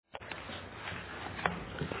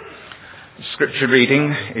The scripture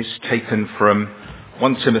reading is taken from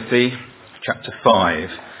 1 Timothy chapter 5,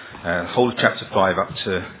 whole of chapter 5 up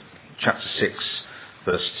to chapter 6,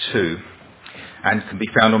 verse 2, and can be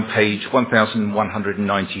found on page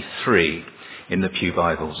 1193 in the Pew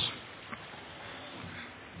Bibles.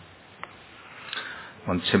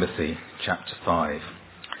 1 Timothy chapter 5.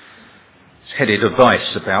 It's headed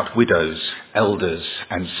Advice about widows, elders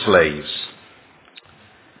and slaves.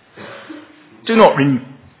 Do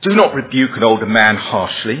not rebuke an older man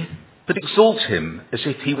harshly, but exhort him as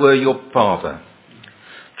if he were your father.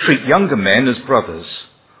 Treat younger men as brothers,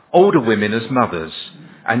 older women as mothers,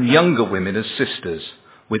 and younger women as sisters,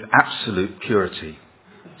 with absolute purity.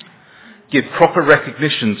 Give proper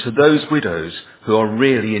recognition to those widows who are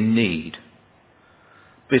really in need.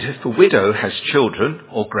 But if a widow has children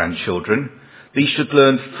or grandchildren, these should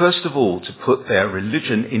learn first of all to put their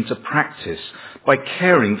religion into practice by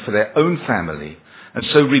caring for their own family and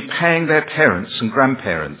so repaying their parents and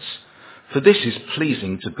grandparents, for this is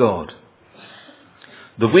pleasing to God.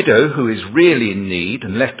 The widow who is really in need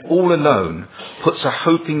and left all alone puts her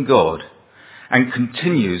hope in God and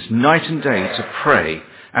continues night and day to pray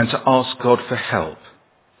and to ask God for help.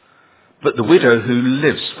 But the widow who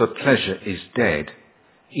lives for pleasure is dead,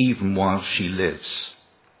 even while she lives.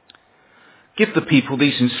 Give the people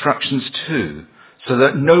these instructions too, so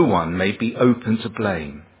that no one may be open to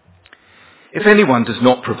blame. If anyone does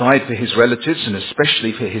not provide for his relatives, and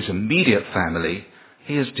especially for his immediate family,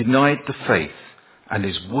 he has denied the faith and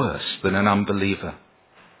is worse than an unbeliever.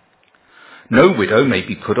 No widow may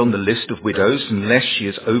be put on the list of widows unless she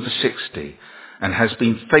is over 60 and has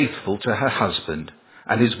been faithful to her husband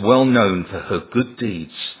and is well known for her good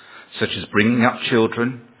deeds, such as bringing up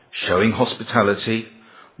children, showing hospitality,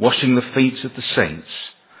 washing the feet of the saints,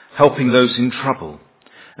 helping those in trouble,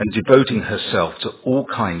 and devoting herself to all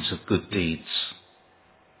kinds of good deeds.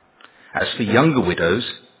 As for younger widows,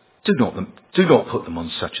 do not put them on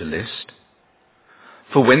such a list.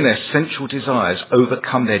 For when their sensual desires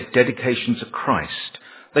overcome their dedication to Christ,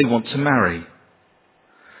 they want to marry.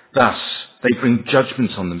 Thus, they bring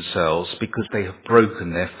judgment on themselves because they have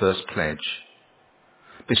broken their first pledge.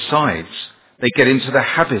 Besides, they get into the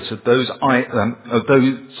habit of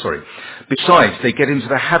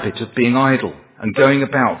being idle and going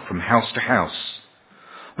about from house to house.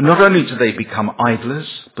 And not only do they become idlers,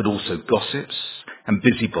 but also gossips and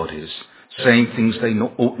busybodies, saying things they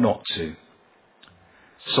ought not to.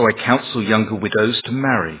 So I counsel younger widows to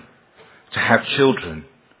marry, to have children,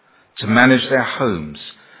 to manage their homes,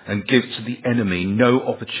 and give to the enemy no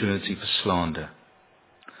opportunity for slander.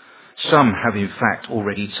 Some have in fact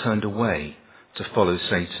already turned away to follow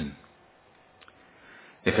Satan.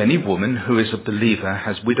 If any woman who is a believer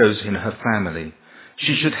has widows in her family,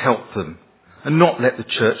 she should help them and not let the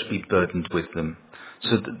church be burdened with them,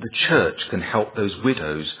 so that the church can help those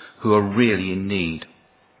widows who are really in need.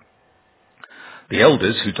 The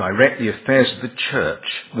elders who direct the affairs of the church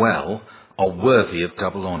well are worthy of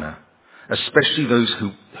double honour, especially those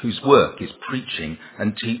whose work is preaching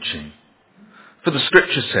and teaching. For the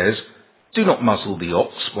scripture says, "Do not muzzle the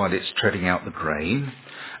ox while it's treading out the grain,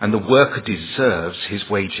 and the worker deserves his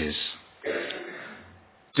wages.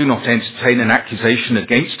 Do not entertain an accusation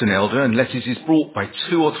against an elder unless it is brought by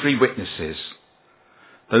 2 or 3 witnesses.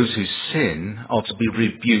 Those who sin are to be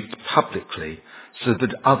rebuked publicly so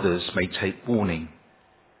that others may take warning.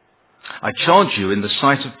 I charge you in the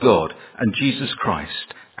sight of God and Jesus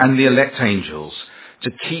Christ and the elect angels to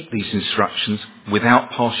keep these instructions without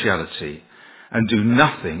partiality and do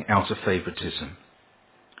nothing out of favoritism.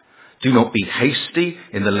 Do not be hasty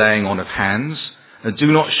in the laying on of hands, and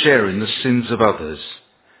do not share in the sins of others.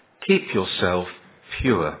 Keep yourself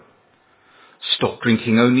pure. Stop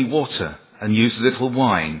drinking only water and use little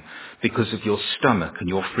wine because of your stomach and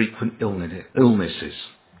your frequent illnesses.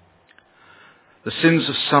 The sins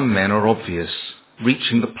of some men are obvious,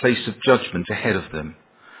 reaching the place of judgment ahead of them.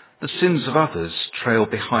 The sins of others trail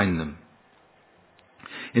behind them.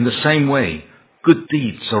 In the same way, good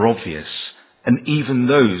deeds are obvious, and even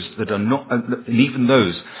those that are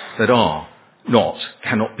not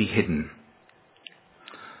cannot be hidden.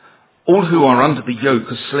 All who are under the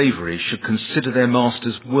yoke of slavery should consider their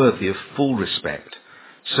masters worthy of full respect,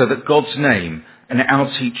 so that God's name and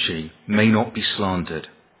our teaching may not be slandered.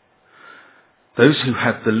 Those who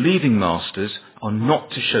have believing masters are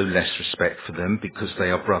not to show less respect for them because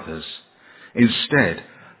they are brothers. Instead,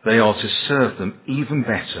 they are to serve them even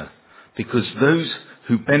better, because those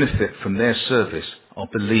who benefit from their service are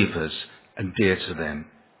believers and dear to them.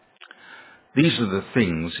 These are the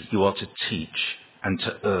things you are to teach and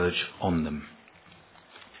to urge on them."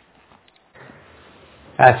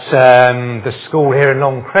 At the school here in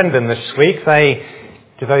Long Crendon this week, they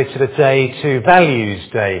devoted a day to Values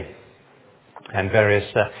Day, and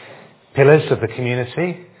various pillars of the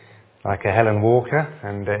community, like Helen Walker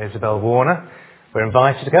and Isabel Warner, were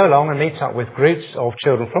invited to go along and meet up with groups of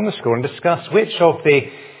children from the school and discuss which of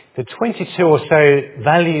the 22 or so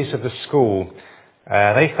values of the school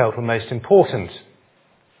they felt were most important.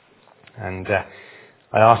 And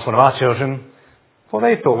I asked one of our children what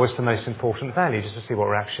they thought was the most important value, just to see what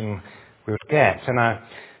reaction we would get. And I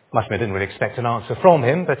must admit I didn't really expect an answer from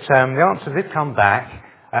him, but the answer did come back,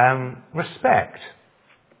 respect.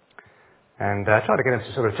 And I tried to get him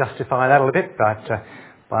to sort of justify that a little bit, but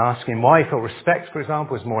by asking him why he thought respect, for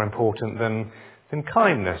example, was more important than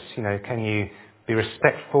kindness. You know, can you be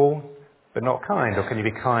respectful but not kind, or can you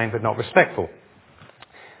be kind but not respectful?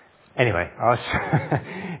 Anyway, I was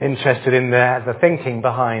interested in the thinking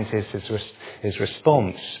behind his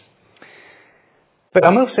response. But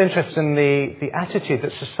I'm also interested in the attitude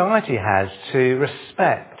that society has to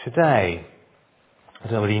respect today. I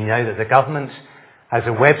don't know whether you know that the government has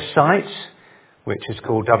a website which is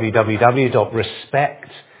called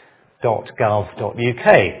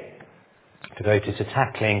www.respect.gov.uk, devoted to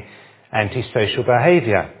tackling antisocial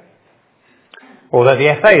behaviour. Although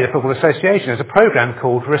the FA, the Football Association, has a programme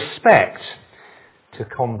called Respect to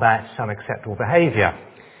combat unacceptable behaviour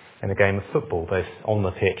in the game of football, both on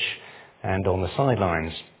the pitch and on the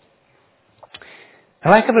sidelines. A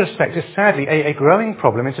lack of respect is sadly a growing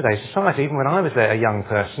problem in today's society. Even when I was a young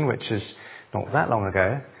person, which is not that long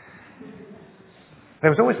ago,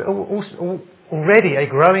 there was already a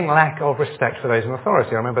growing lack of respect for those in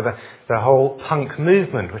authority. I remember the whole punk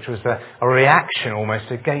movement, which was a reaction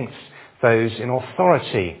almost against those in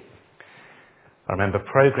authority. I remember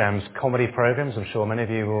comedy programs, I'm sure many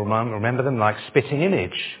of you will remember them, like Spitting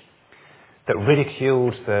Image, that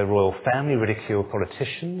ridiculed the royal family, ridiculed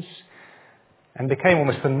politicians, and became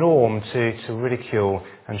almost the norm to ridicule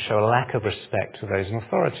and show a lack of respect for those in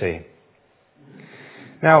authority.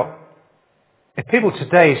 Now, if people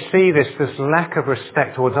today see this lack of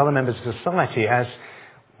respect towards other members of society as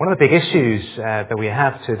one of the big issues that we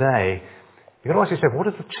have today, you've got to ask yourself, what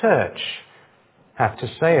does the church have to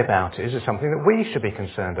say about it? Is it something that we should be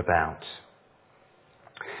concerned about?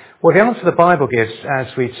 Well, the answer the Bible gives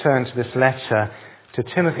as we turn to this letter to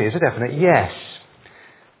Timothy is a definite yes,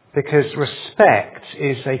 because respect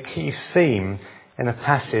is a key theme in a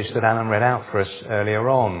passage that Alan read out for us earlier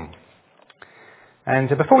on.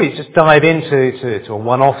 And before we just dive into a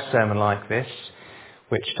one-off sermon like this,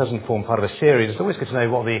 which doesn't form part of a series, it's always good to know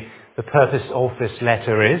what the purpose of this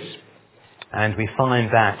letter is. And we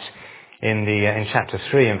find that in chapter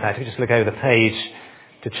 3, in fact. If we just look over the page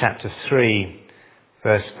to chapter 3,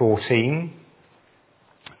 verse 14,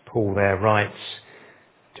 Paul there writes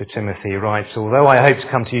to Timothy, although I hope to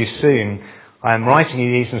come to you soon, I am writing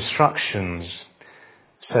you these instructions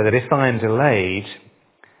so that if I am delayed,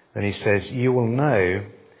 then he says, you will know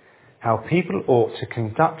how people ought to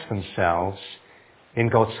conduct themselves in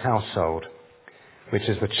God's household, which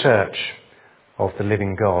is the church of the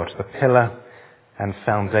living God, the pillar and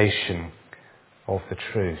foundation of the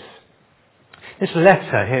truth. This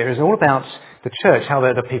letter here is all about the church, how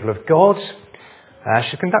the people of God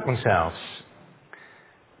should conduct themselves.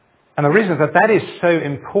 And the reason that is so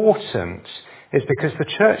important is because the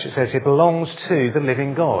church, it says here, belongs to the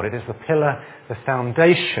living God. It is the pillar, the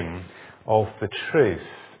foundation of the truth.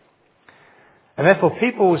 And therefore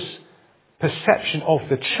people's perception of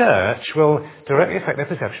the church will directly affect their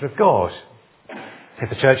perception of God. If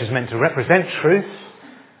the church is meant to represent truth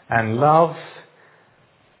and love,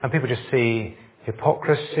 and people just see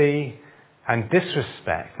hypocrisy and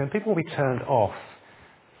disrespect, then people will be turned off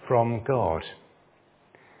from God.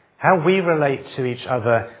 How we relate to each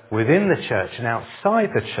other within the church and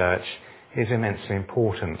outside the church is immensely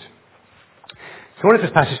important. So what does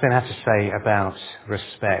this passage then have to say about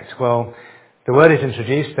respect? Well, the word is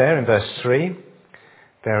introduced there in verse 3.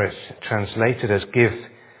 There it's translated as give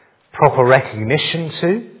proper recognition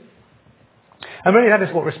to. And really that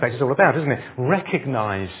is what respect is all about, isn't it?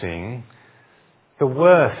 Recognising the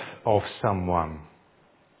worth of someone.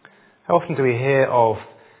 How often do we hear of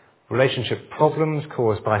relationship problems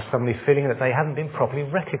caused by somebody feeling that they haven't been properly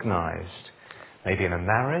recognised? Maybe in a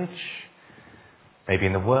marriage, maybe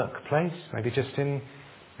in the workplace, maybe just in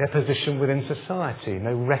their position within society.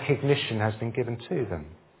 No recognition has been given to them.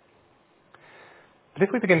 But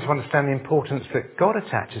if we begin to understand the importance that God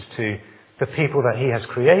attaches to the people that he has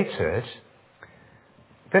created,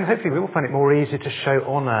 then hopefully we will find it more easy to show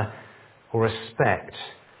honour or respect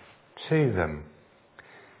to them.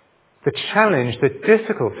 The challenge, the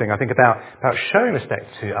difficult thing I think about showing respect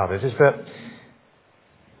to others is that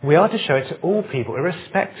We are to show it to all people,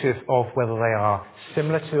 irrespective of whether they are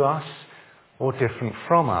similar to us or different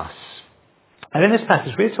from us. And in this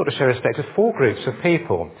passage, we're taught to show respect to 4 groups of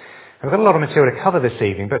people. And we've got a lot of material to cover this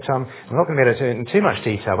evening, but I'm not going to be able to do it in too much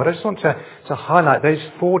detail, but I just want to highlight those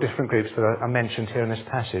 4 different groups that are mentioned here in this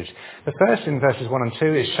passage. The first, in verses 1 and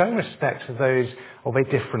 2, is showing respect to those of a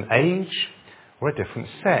different age or a different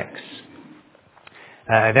sex.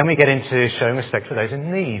 Then we get into showing respect for those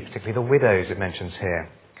in need, particularly the widows it mentions here.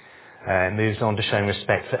 It moves on to showing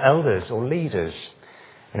respect for elders or leaders.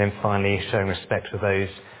 And then finally showing respect for those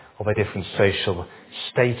of a different social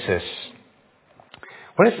status.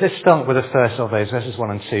 Well, let's start with the first of those, verses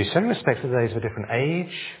 1 and 2. Showing respect for those of a different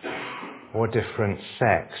age or a different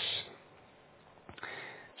sex.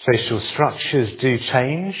 Social structures do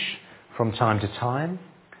change from time to time,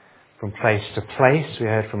 from place to place. We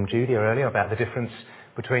heard from Julia earlier about the difference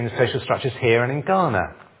between the social structures here and in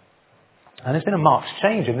Ghana. And there's been a marked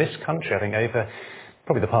change in this country, I think, over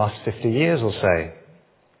probably the past 50 years or so.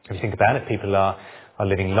 If you think about it, people are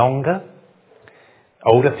living longer.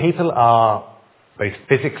 Older people are both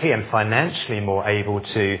physically and financially more able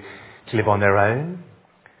to live on their own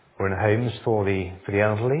or in homes for the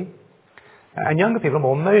elderly. And younger people are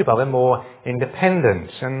more mobile, they're more independent.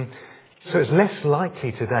 And so it's less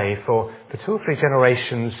likely today for 2 or 3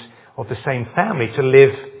 generations of the same family to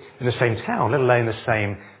live in the same town, let alone the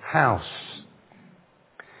same house.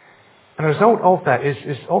 And the result of that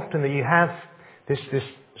is often that you have this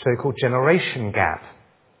so-called generation gap.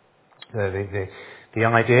 The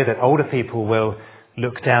idea that older people will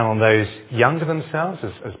look down on those younger themselves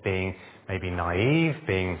as being maybe naive,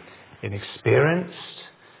 being inexperienced,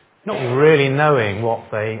 not really knowing what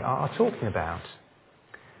they are talking about.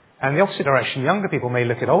 And the opposite direction, younger people may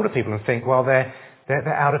look at older people and think, well, they're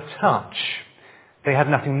out of touch. They have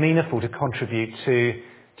nothing meaningful to contribute to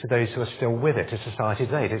those who are still with it, to society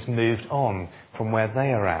today. It has moved on from where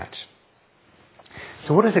they are at.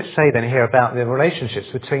 So what does it say then here about the relationships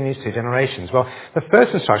between these 2 generations? Well, the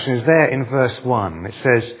first instruction is there in verse 1. It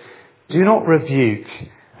says, "Do not rebuke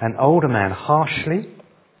an older man harshly,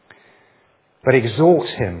 but exhort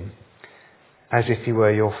him as if he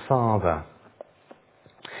were your father."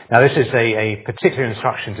 Now this is a particular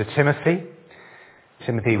instruction to Timothy.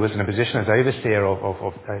 Timothy was in a position as overseer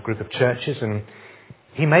of a group of churches, and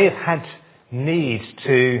he may have had need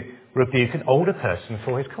to rebuke an older person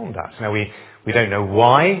for his conduct. Now we don't know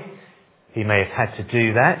why he may have had to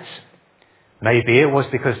do that. Maybe it was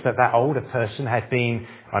because that older person had been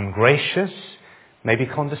ungracious, maybe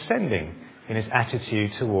condescending in his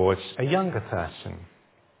attitude towards a younger person.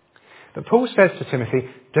 But Paul says to Timothy,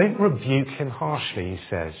 don't rebuke him harshly, he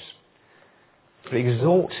says, but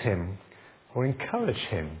exhort him or encourage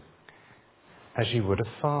him as you would a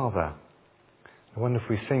father. I wonder if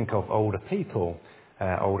we think of older people,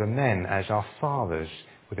 older men, as our fathers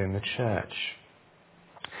within the church.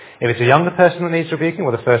 If it's a younger person that needs rebuking,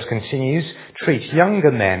 well, the verse continues, treat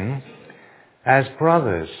younger men as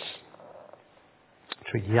brothers.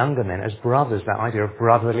 Treat younger men as brothers, that idea of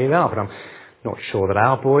brotherly love. And I'm not sure that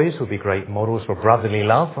our boys would be great models for brotherly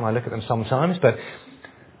love when I look at them sometimes, but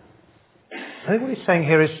I think what he's saying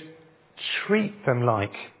here is treat them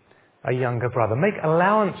like a younger brother. Make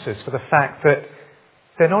allowances for the fact that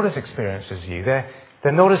they're not as experienced as you.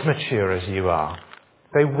 They're not as mature as you are.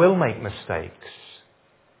 They will make mistakes.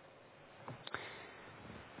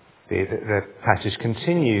 The passage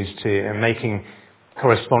continues to making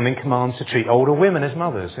corresponding commands to treat older women as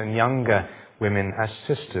mothers and younger women as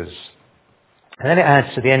sisters. And then it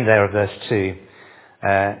adds to the end there of verse 2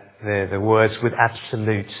 the words with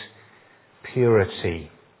absolute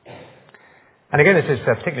purity. And again, this is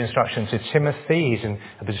a particular instruction to Timothy. He's in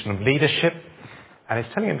a position of leadership. And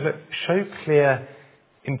it's telling him, look, show clear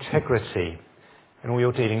integrity in all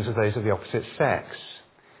your dealings with those of the opposite sex,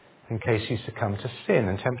 in case you succumb to sin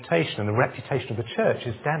and temptation, and the reputation of the church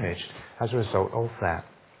is damaged as a result of that.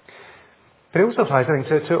 But it also applies, I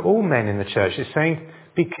think, to all men in the church. It's saying,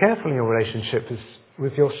 be careful in your relationship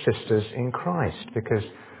with your sisters in Christ, because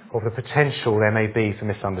of the potential there may be for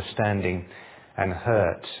misunderstanding and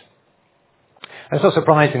hurt. And it's not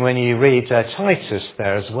surprising when you read Titus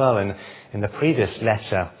there as well in the previous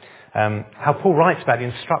letter, how Paul writes about the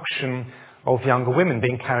instruction of younger women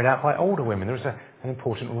being carried out by older women. There is an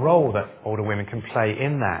important role that older women can play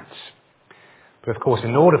in that. But of course,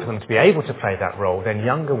 in order for them to be able to play that role, then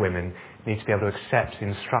younger women need to be able to accept the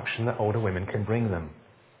instruction that older women can bring them.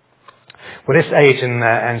 Well, this age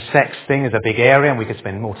and sex thing is a big area, and we could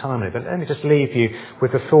spend more time on it, but let me just leave you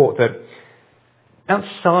with the thought that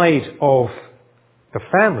outside of the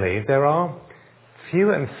family, there are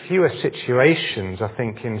fewer and fewer situations, I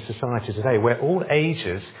think, in society today where all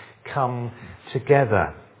ages come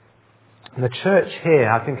together. And the church here,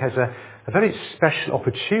 I think, has a very special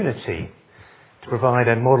opportunity to provide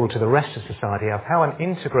a model to the rest of society of how an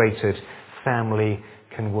integrated family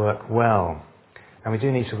can work well. And we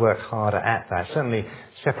do need to work harder at that. Certainly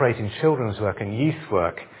separating children's work and youth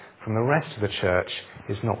work from the rest of the church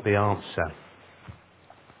is not the answer.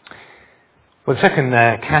 Well, the second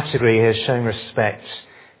category is showing respect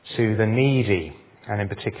to the needy, and in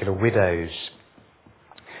particular widows.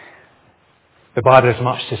 The Bible has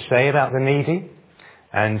much to say about the needy,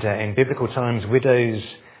 and in biblical times widows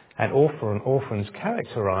and orphans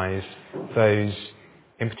characterise those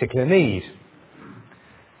in particular need.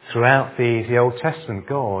 Throughout the Old Testament,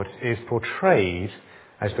 God is portrayed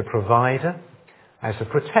as the provider, as the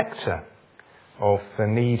protector of the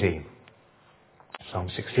needy. Psalm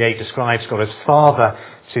 68 describes God as father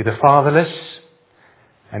to the fatherless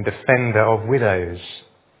and defender of widows.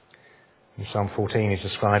 In Psalm 14 he's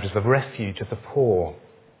described as the refuge of the poor.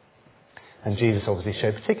 And Jesus obviously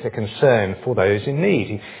showed particular concern for those in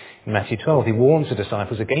need. In Matthew 12 he warns the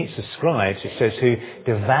disciples against the scribes, it says, who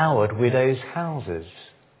devoured widows' houses.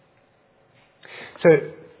 So,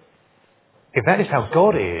 if that is how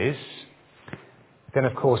God is, then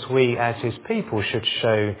of course we as his people should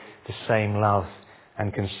show the same love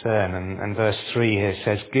and concern. And verse 3 here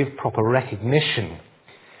says, give proper recognition,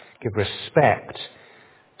 give respect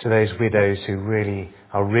to those widows who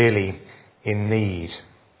are really in need.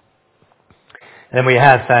 And then we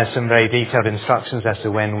have some very detailed instructions as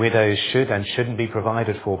to when widows should and shouldn't be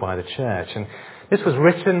provided for by the church. And this was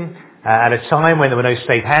written at a time when there were no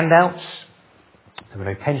state handouts, there were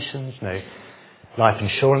no pensions, no life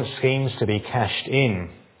insurance schemes to be cashed in.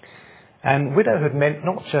 And widowhood meant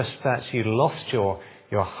not just that you lost your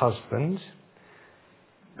husband,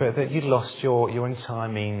 but that you lost your entire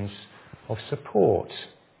means of support.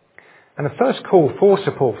 And the first call for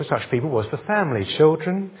support for such people was the family,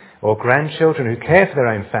 children or grandchildren who care for their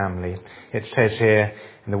own family. It says here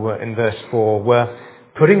in verse 4, were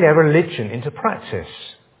putting their religion into practice.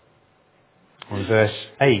 On verse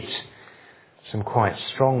 8, some quite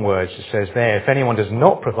strong words. It says there, if anyone does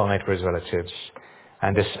not provide for his relatives,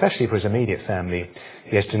 and especially for his immediate family,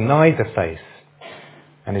 he has denied the faith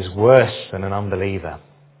and is worse than an unbeliever.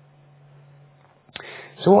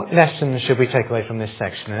 So what lessons should we take away from this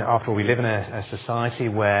section? After all, we live in a society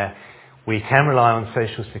where we can rely on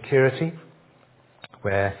social security,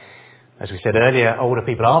 where, as we said earlier, older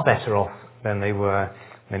people are better off than they were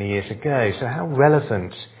many years ago. So how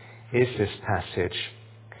relevant is this passage?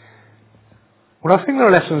 Well, I think there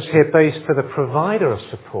are lessons here both for the provider of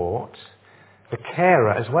support, the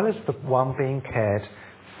carer, as well as the one being cared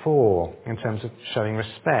for, in terms of showing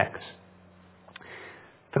respect.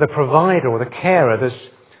 For the provider or the carer,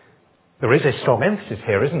 there is a strong emphasis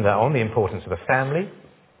here, isn't there, on the importance of the family.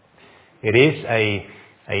 It is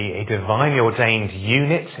a divinely ordained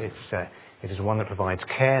unit. It is one that provides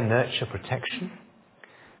care, nurture, protection.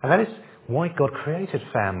 And that is why God created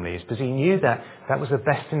families, because he knew that that was the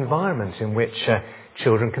best environment in which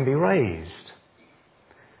children can be raised.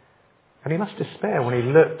 And he must despair when he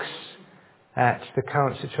looks at the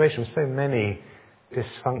current situation with so many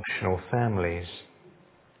dysfunctional families.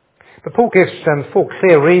 But Paul gives 4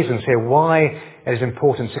 clear reasons here why it is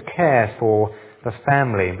important to care for the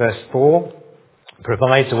family. Verse 4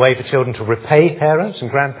 provides a way for children to repay parents and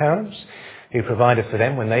grandparents who provided for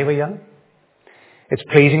them when they were young. It's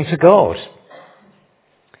pleasing to God.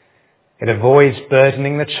 It avoids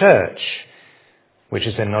burdening the church, which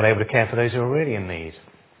is then not able to care for those who are really in need.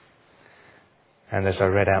 And as I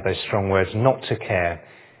read out those strong words, not to care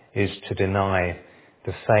is to deny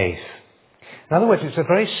the faith. In other words, it's a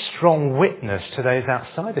very strong witness to those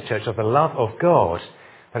outside the church of the love of God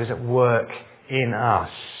that is at work in us.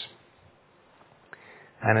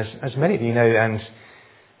 And as many of you know, and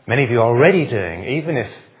many of you are already doing, even if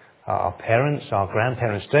our parents, our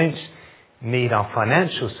grandparents don't need our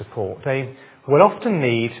financial support, they will often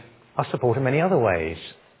need our support in many other ways.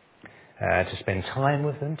 To spend time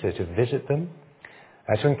with them, to visit them,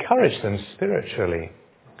 to encourage them spiritually,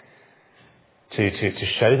 to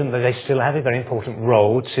show them that they still have a very important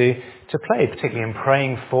role to play, particularly in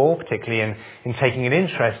praying for, particularly in taking an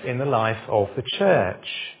interest in the life of the church.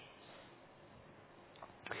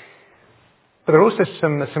 But there are also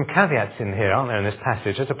some caveats in here, aren't there, in this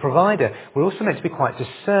passage. As a provider, we're also meant to be quite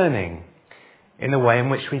discerning in the way in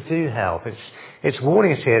which we do help. It's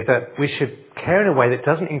warning us here that we should care in a way that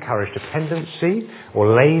doesn't encourage dependency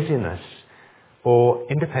or laziness or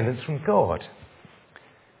independence from God.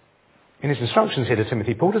 In his instructions here to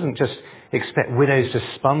Timothy, Paul doesn't just expect widows to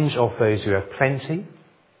sponge off those who have plenty.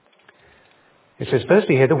 It says,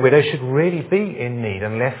 firstly here, the widow should really be in need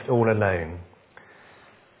and left all alone.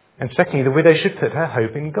 And secondly, the widow should put her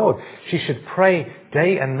hope in God. She should pray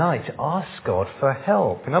day and night to ask God for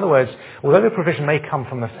help. In other words, although the provision may come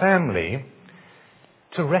from the family,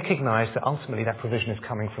 to recognise that ultimately that provision is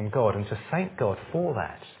coming from God and to thank God for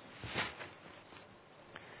that.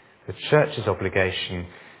 The church's obligation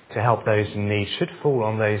to help those in need should fall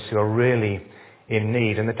on those who are really in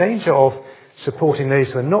need. And the danger of supporting those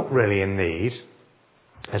who are not really in need,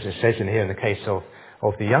 as it says in here in the case of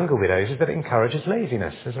the younger widows, is that it encourages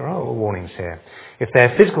laziness. There are warnings here. If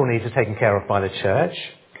their physical needs are taken care of by the church,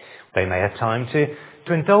 they may have time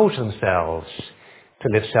to indulge themselves, to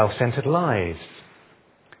live self-centred lives.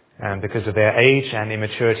 And because of their age and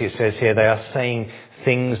immaturity, it says here, they are saying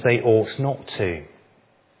things they ought not to.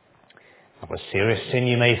 Not a serious sin,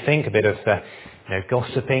 you may think, a bit of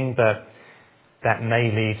gossiping, but that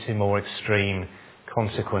may lead to more extreme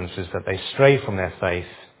consequences, that they stray from their faith.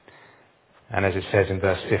 And as it says in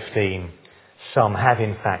verse 15, some have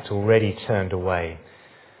in fact already turned away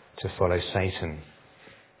to follow Satan.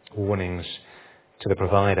 Warnings to the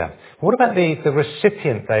provider. What about the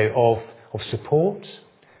recipient, though, of support,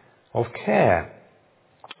 of care?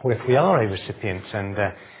 Well, if we are a recipient, and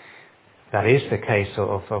that is the case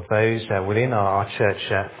of those within our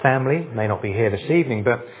church family, may not be here this evening,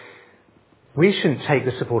 but we shouldn't take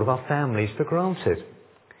the support of our families for granted.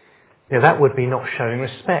 That would be not showing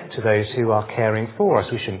respect to those who are caring for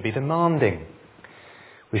us. We shouldn't be demanding.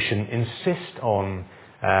 We shouldn't insist on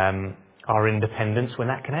our independence when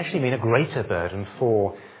that can actually mean a greater burden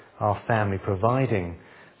for our family providing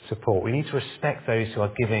support. We need to respect those who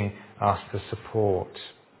are giving us the support.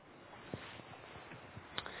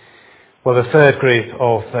 Well, the third group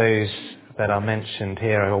of those that are mentioned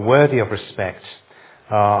here are worthy of respect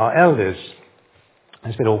are elders.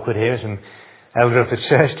 It's a bit awkward here, as an elder of the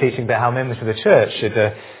church teaching about how members of the church should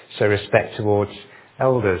show respect towards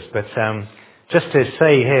elders. But just to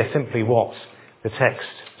say here simply what the text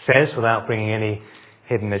says without bringing any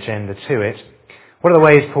hidden agenda to it, what are the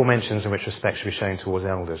ways Paul mentions in which respect should be shown towards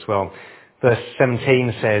elders? Well, verse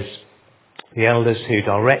 17 says, the elders who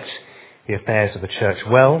direct the affairs of the church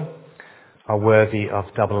well are worthy of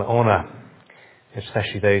double honour,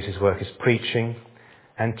 especially those whose work is preaching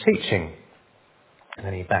and teaching. And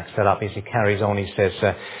then he backs that up as he carries on. He says,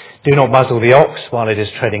 do not muzzle the ox while it is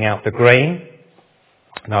treading out the grain.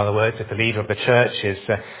 In other words, if the leader of the church is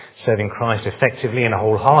serving Christ effectively and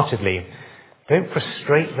wholeheartedly, don't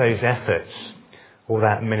frustrate those efforts or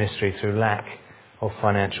that ministry through lack of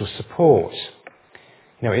financial support.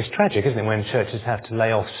 It's tragic, isn't it, when churches have to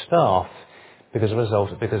lay off staff because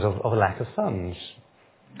of a lack of funds.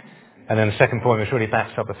 And then the second point, which really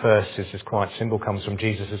backs up the first, is quite simple, comes from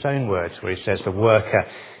Jesus' own words, where he says the worker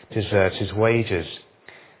deserves his wages.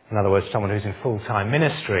 In other words, someone who's in full-time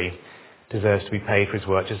ministry deserves to be paid for his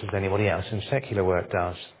work just as anybody else in secular work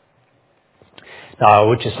does. Now, I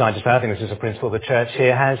would just like to say, I think this is a principle the church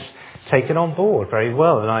here has taken on board very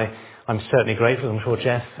well, and I'm certainly grateful, I'm sure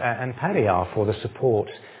Jeff and Paddy are, for the support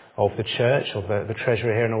of the church, of the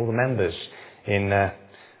treasurer here and all the members in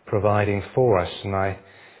providing for us, and I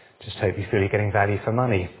just hope you feel you're getting value for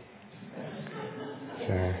money.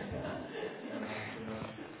 So,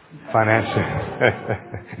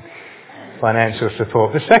 financial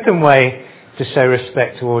support. The second way to show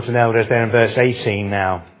respect towards an elder is there in verse 18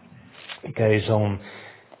 now. It goes on,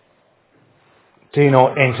 do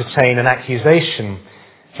not entertain an accusation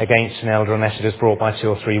against an elder unless it is brought by 2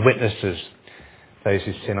 or 3 witnesses. Those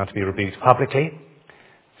who sin are to be rebuked publicly,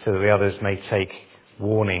 so that the others may take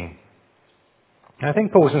warning. And I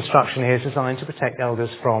think Paul's instruction here is designed to protect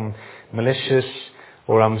elders from malicious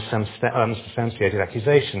or unsubstantiated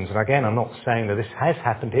accusations. And again, I'm not saying that this has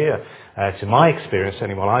happened here. To my experience,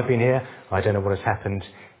 certainly while I've been here, I don't know what has happened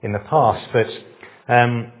in the past. But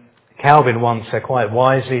Calvin once quite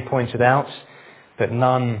wisely pointed out that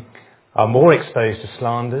none are more exposed to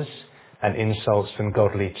slanders and insults than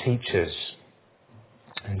godly teachers.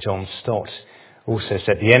 And John Stott also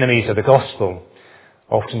said, the enemies of the gospel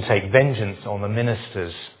often take vengeance on the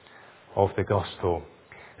ministers of the gospel.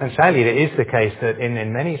 And sadly, it is the case that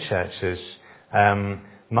in many churches,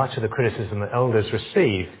 much of the criticism that elders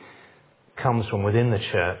receive comes from within the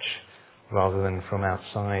church rather than from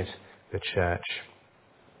outside the church.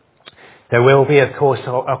 There will be, of course,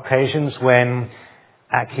 occasions when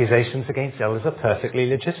accusations against elders are perfectly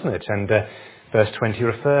legitimate, and verse 20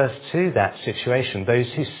 refers to that situation. Those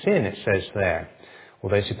who sin, it says there, or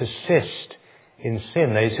those who persist in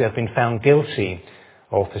sin, those who have been found guilty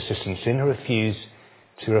of persistent sin, who refuse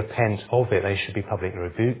to repent of it. They should be publicly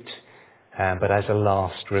rebuked, but as a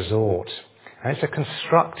last resort. And it's a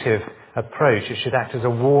constructive approach. It should act as a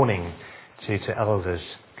warning to elders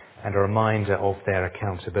and a reminder of their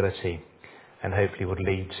accountability, and hopefully would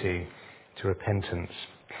lead to repentance.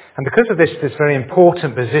 And because of this very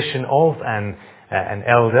important position of an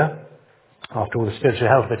elder, after all, the spiritual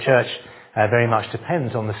health of the church very much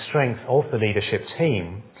depends on the strength of the leadership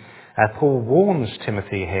team. Paul warns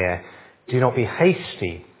Timothy here, do not be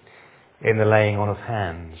hasty in the laying on of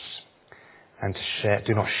hands, and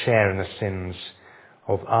do not share in the sins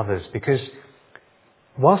of others, because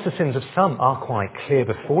whilst the sins of some are quite clear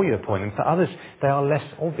before you appoint them, for others they are less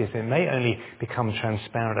obvious. It may only become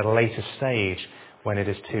transparent at a later stage when it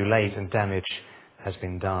is too late and damage has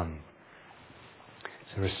been done.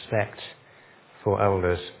 So respect for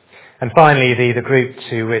elders. And finally, the group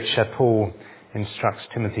to which Paul instructs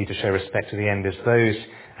Timothy to show respect to the end is those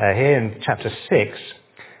here in chapter 6.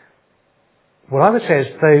 What I would say is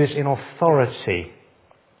those in authority.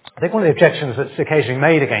 I think one of the objections that's occasionally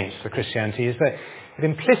made against the Christianity is that it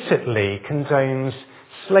implicitly condones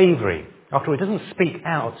slavery. After all, it doesn't speak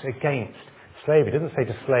out against slavery. It doesn't say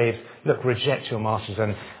to slaves, look, reject your masters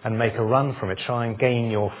and make a run from it. Try and gain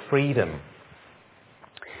your freedom.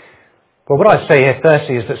 Well, what I'd say here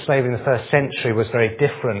firstly is that slavery in the first century was very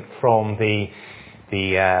different from the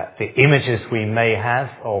images we may have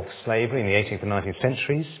of slavery in the 18th and 19th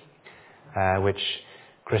centuries, which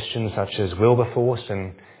Christians such as Wilberforce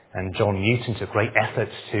and John Newton took great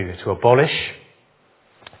efforts to abolish.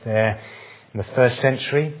 There in the first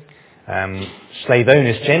century, slave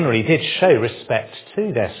owners generally did show respect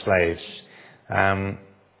to their slaves,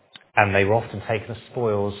 and they were often taken as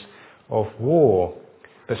spoils of war.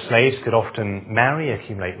 But slaves could often marry,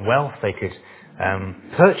 accumulate wealth, they could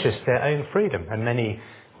purchase their own freedom, and many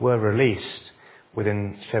were released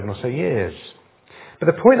within 7 or so years. But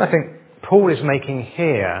the point I think Paul is making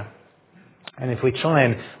here, and if we try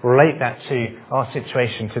and relate that to our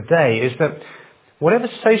situation today, is that whatever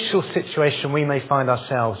social situation we may find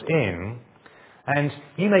ourselves in, and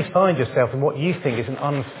you may find yourself in what you think is an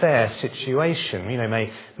unfair situation,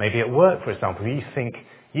 maybe at work, for example, you think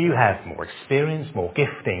you have more experience, more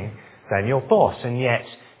gifting than your boss, and yet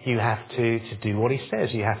you have to do what he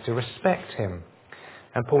says. You have to respect him.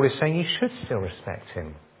 And Paul is saying you should still respect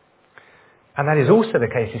him. And that is also the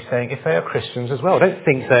case, he's saying, if they are Christians as well. Don't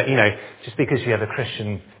think that, just because you have a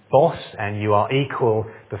Christian boss and you are equal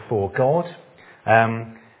before God,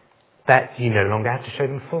 that you no longer have to show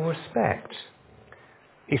them full respect.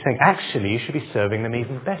 He's saying, actually, you should be serving them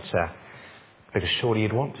even better, because surely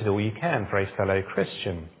you'd want to do all you can for a fellow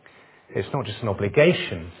Christian. It's not just an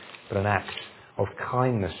obligation, but an act of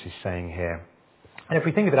kindness, he's saying here. And if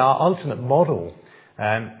we think of it, our ultimate model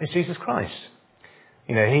is Jesus Christ.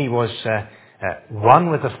 He was one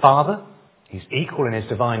with the Father. He's equal in his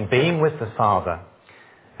divine being with the Father.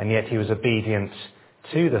 And yet he was obedient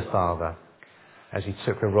to the Father as he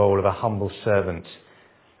took the role of a humble servant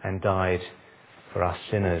and died for us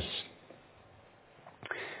sinners.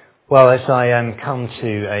 Well, as I come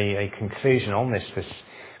to a conclusion on this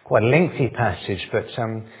quite lengthy passage, but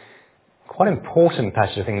quite important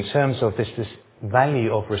passage, I think, in terms of this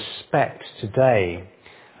value of respect today.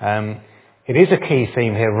 It is a key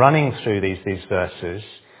theme here running through these verses,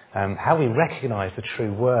 how we recognise the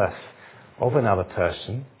true worth of another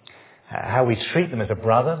person, how we treat them as a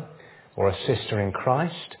brother or a sister in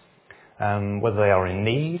Christ, whether they are in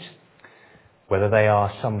need, whether they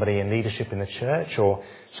are somebody in leadership in the church or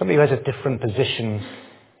somebody who has a different position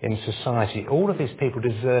in society. All of these people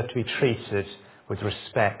deserve to be treated with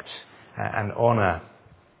respect and honour.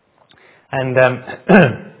 And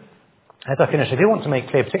as I finish, I do want to make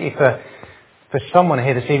clear, particularly for someone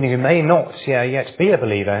here this evening who may not yet be a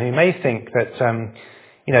believer, who may think that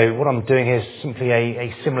what I'm doing here is simply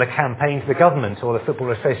a similar campaign to the government or the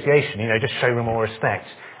Football Association, just show them more respect.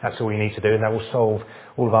 That's all we need to do and that will solve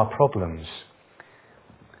all of our problems.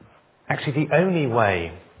 Actually, the only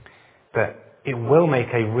way that it will make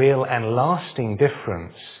a real and lasting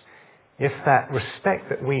difference if that respect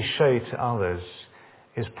that we show to others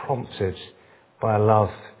is prompted by a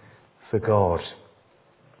love for God.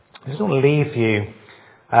 I just want to leave you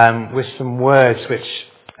with some words which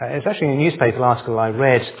it's actually a newspaper article I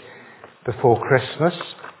read before Christmas.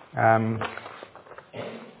 Some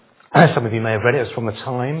of you may have read it. It's from the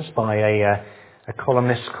Times by a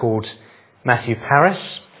columnist called Matthew Paris,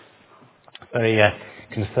 very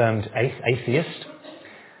confirmed atheist.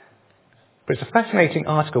 But it's a fascinating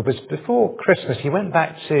article, because before Christmas he went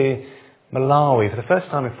back to Malawi for the first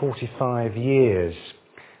time in 45 years.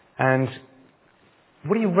 And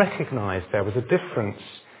what he recognised there was a difference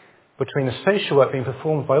between the social work being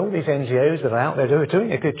performed by all these NGOs that are out there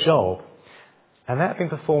doing a good job, and that being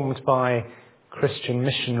performed by Christian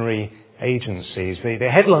missionary agencies. The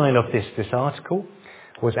headline of this article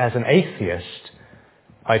was, "As an atheist,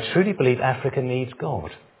 I truly believe Africa needs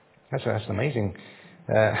God." That's an amazing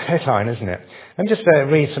headline, isn't it? Let me just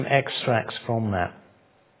read some extracts from that.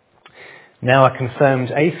 "Now a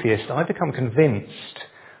confirmed atheist, I've become convinced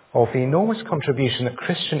of the enormous contribution that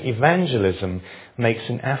Christian evangelism makes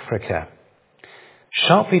in Africa.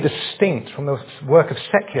 Sharply distinct from the work of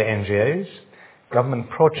secular NGOs, government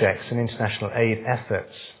projects and international aid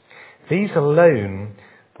efforts. These alone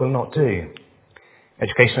will not do.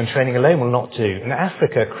 Education and training alone will not do. In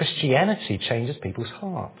Africa, Christianity changes people's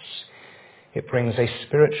hearts. It brings a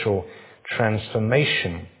spiritual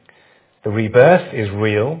transformation. The rebirth is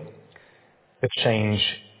real. The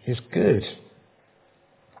change is good."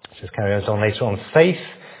 This carries on later on. "Faith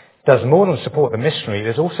does more than support the missionary. It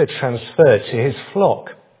is also transferred to his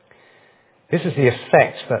flock. This is the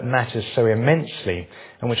effect that matters so immensely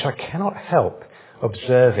and which I cannot help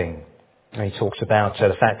observing." And he talks about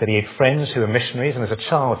the fact that he had friends who were missionaries, and as a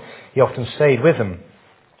child he often stayed with them.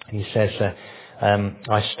 He says,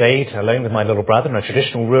 "I stayed alone with my little brother in a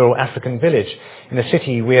traditional rural African village. In the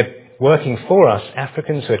city we had working for us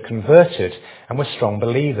Africans who had converted and were strong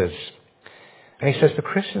believers." And he says the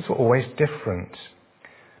Christians were always different.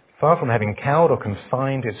 Far from having cowed or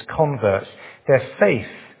confined its converts, their faith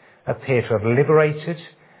appeared to have liberated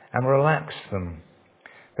and relaxed them.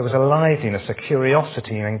 There was a liveliness, a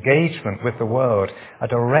curiosity, an engagement with the world, a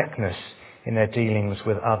directness in their dealings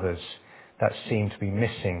with others that seemed to be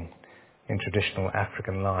missing in traditional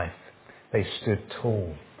African life. They stood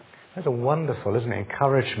tall. That's a wonderful, isn't it,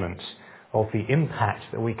 encouragement of the impact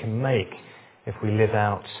that we can make if we live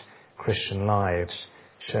out Christian lives,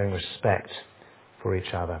 showing respect for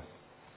each other.